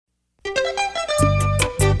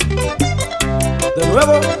De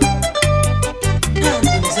nuevo,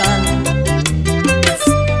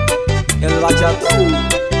 el Bachata.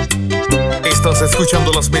 Estás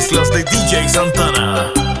escuchando las mezclas de DJ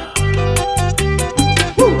Santana.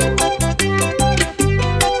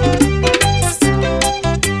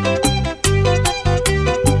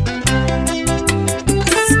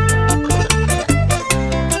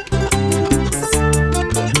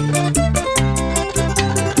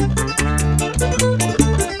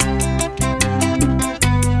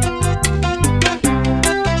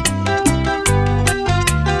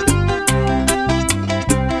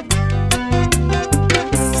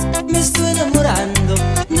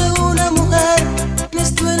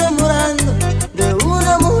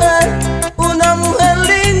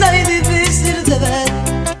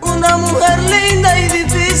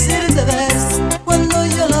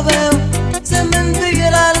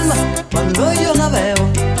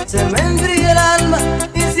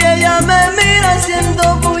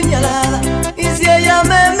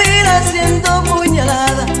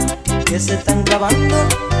 Que se están clavando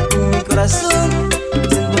en mi corazón.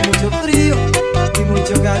 Siento mucho frío y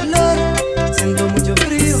mucho calor. Siento mucho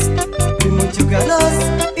frío y mucho calor.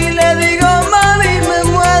 Y le digo, mami, me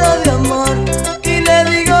muero de amor. Y le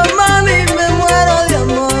digo, mami, me muero de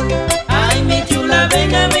amor. Ay, mi chula,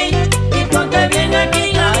 ven a mí y ponte bien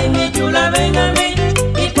aquí. Ay, mi chula, ven a mí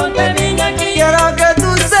y ponte bien aquí. Quiero que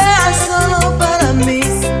tú seas solo para mí.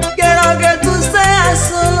 Quiero que tú seas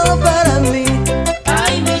solo para mí.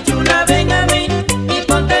 Ay, mi chula, ven a mí y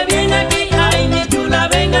ponte bien aquí. Ay, mi chula,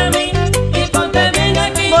 ven a mí y ponte bien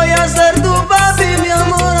aquí. Voy a ser tu papi, mi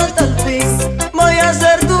amor, hasta el fin. Voy a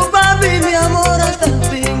ser tu papi, mi amor, hasta el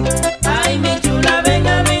fin. Ay, mi chula, ven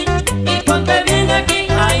a mí y ponte bien aquí.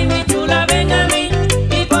 Ay, mi chula, ven a mí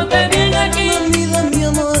y ponte bien aquí. Mami de mi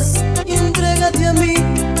amor, y entrégate a mí.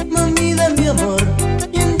 Mami de mi amor,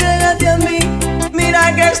 y entrégate a mí.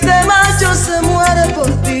 Mira que este macho se muere por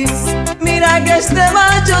ti. Mira que este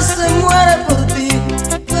macho se muere por ti.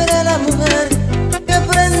 Tú eres la mujer que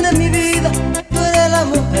prende mi vida. Tú eres la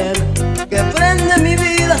mujer que prende mi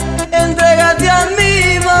vida. Entrégate a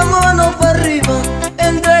mí, vámonos para arriba.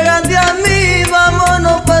 Entrégate a mí,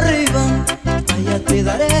 vámonos para arriba. Allá te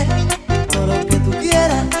daré todo lo que tú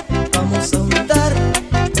quieras. Vamos a juntar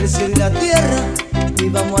el cielo y la tierra y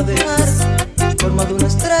vamos a dejar forma de una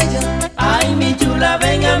estrella. Ay, mi chula,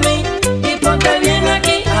 ven a mí y ponte bien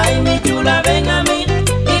aquí. Ay, mi chula, ven a mí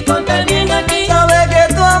y ponte bien aquí. Sabe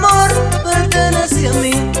que tu amor pertenece a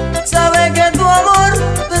mí. Sabe que tu amor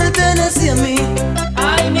pertenece a mí.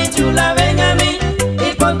 Ay, mi chula, ven a mí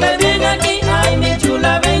y ponte bien aquí. Ay, mi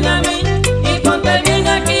chula, ven a mí y ponte bien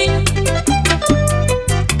aquí.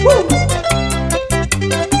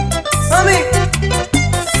 Mami,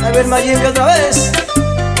 a ver Mayimbe otra vez.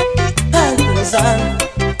 Santana.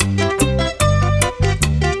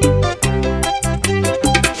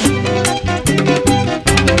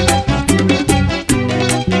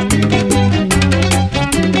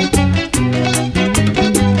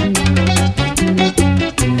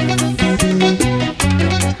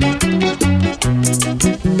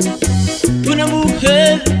 Una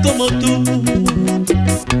mujer como tú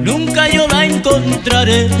nunca yo la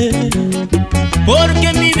encontraré, porque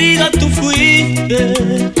en mi vida tú fuiste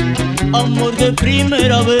amor de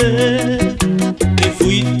primera vez. Te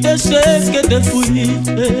fuiste, sé que te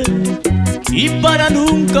fuiste y para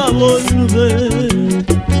nunca volver.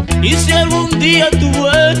 Y si algún día tú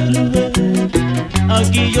vuelves,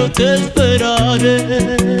 aquí yo te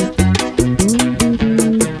esperaré.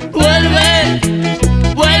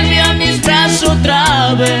 Vuelve a mis brazos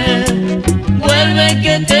otra vez. Vuelve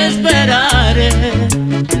que te esperaré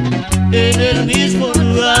en el mismo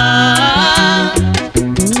lugar.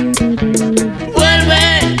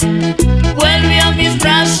 Vuelve a mis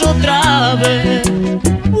brazos otra vez.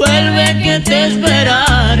 Vuelve que te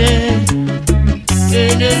esperaré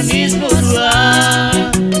en el mismo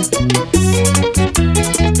lugar.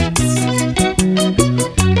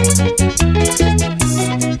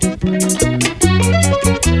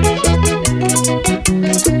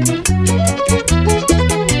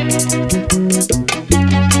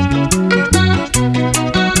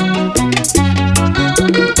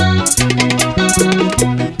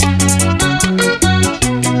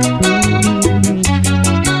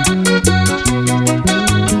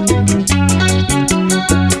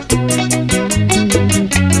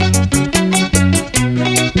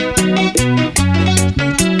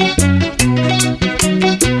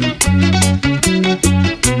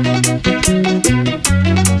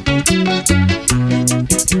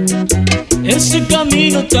 Ese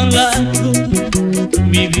camino tan largo,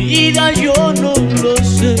 mi vida yo no lo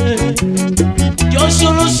sé. Yo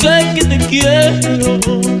solo sé que te quiero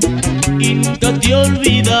y nunca te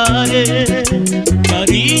olvidaré.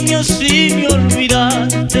 Cariño, si me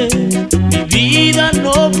olvidaste, mi vida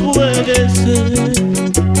no puede ser.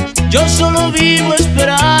 Yo solo vivo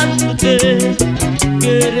esperándote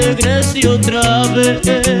que regrese otra vez.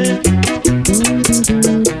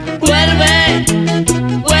 Vuelve,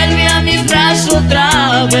 vuelve a mis brazos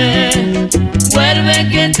otra vez. Vuelve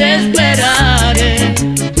que te esperaré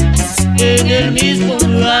en el mismo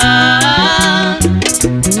lugar.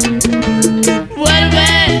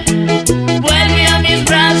 Vuelve, vuelve a mis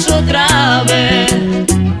brazos otra vez.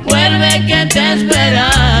 Vuelve que te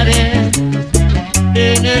esperaré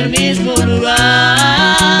en el mismo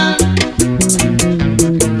lugar.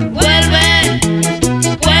 Vuelve,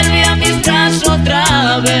 vuelve a mis brazos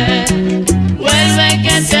otra vez. Vuelve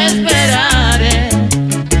que te esperaré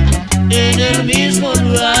en el mismo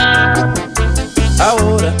lugar.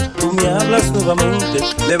 Ahora tú me hablas nuevamente,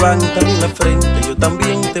 levántame la frente, yo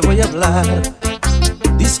también te voy a hablar.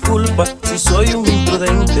 Disculpa si soy un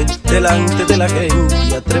imprudente delante de la gente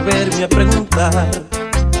y atreverme a preguntar: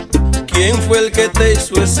 ¿quién fue el que te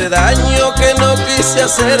hizo ese daño que no quise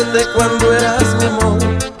hacerte cuando eras mi amor?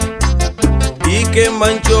 Y que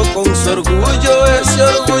manchó con su orgullo, ese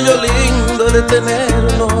orgullo lindo de tener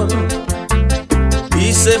honor.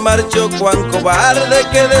 Y se marchó cuán cobarde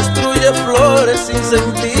que destruye flores sin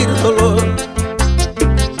sentir dolor.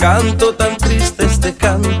 Canto tan triste este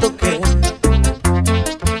canto que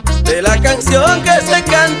de la canción que se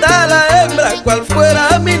canta a la hembra, cual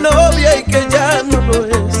fuera mi novia y que ya no lo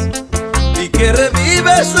es. Y que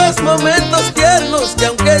revive esos momentos tiernos que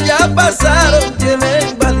aunque ya pasaron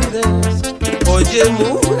tienen validez. Oye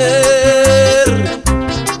mujer,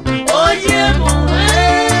 Oye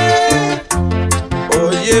mujer,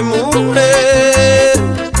 oye mujer,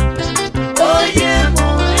 oye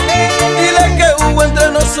mujer, dile que hubo entre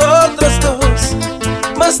nosotros dos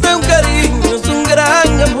más de un cariño, es un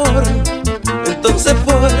gran amor. Entonces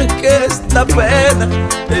 ¿por qué esta pena?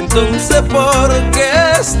 Entonces ¿por qué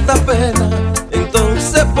esta pena?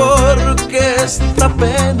 Entonces ¿por qué esta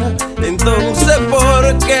pena? Entonces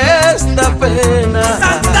 ¿por qué esta pena?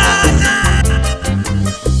 Santana.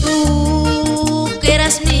 Tú que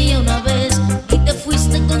eras mía una vez y te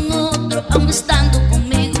fuiste con otro, aún estando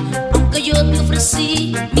conmigo. Aunque yo te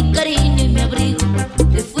ofrecí mi cariño y mi abrigo,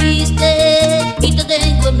 te fuiste y te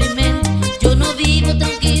tengo en mi mente. Yo no vivo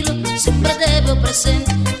tranquilo, siempre te veo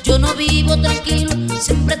presente. Yo no vivo tranquilo,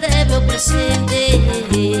 siempre te veo presente.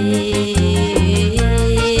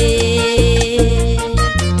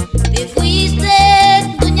 Te fuiste,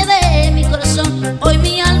 dueña de mi corazón. Hoy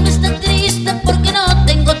mi alma está triste porque no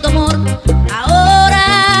tengo tu amor.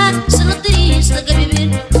 Ahora sé lo triste que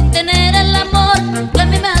vivir sin tener el amor que a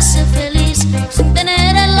mí me hace feliz. Sin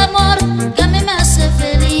tener el amor que a mí me hace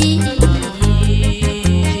feliz.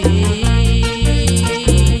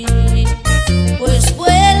 Pues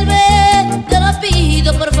vuelve, te lo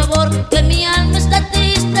pido por favor, que mi alma está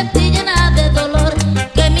triste y llena de dolor.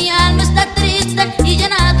 Que mi alma está triste y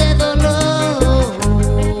llena de dolor.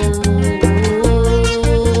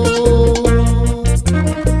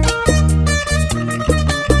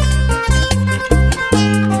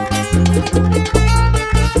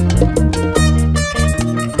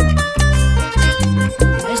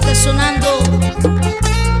 Está sonando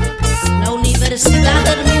la Universidad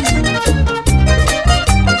del Mundo.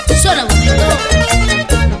 Suena bonito.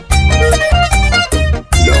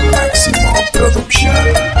 Lo máximo producción.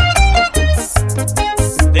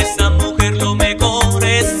 De esa mujer lo mejor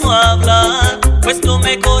es no hablar, pues lo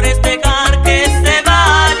mejor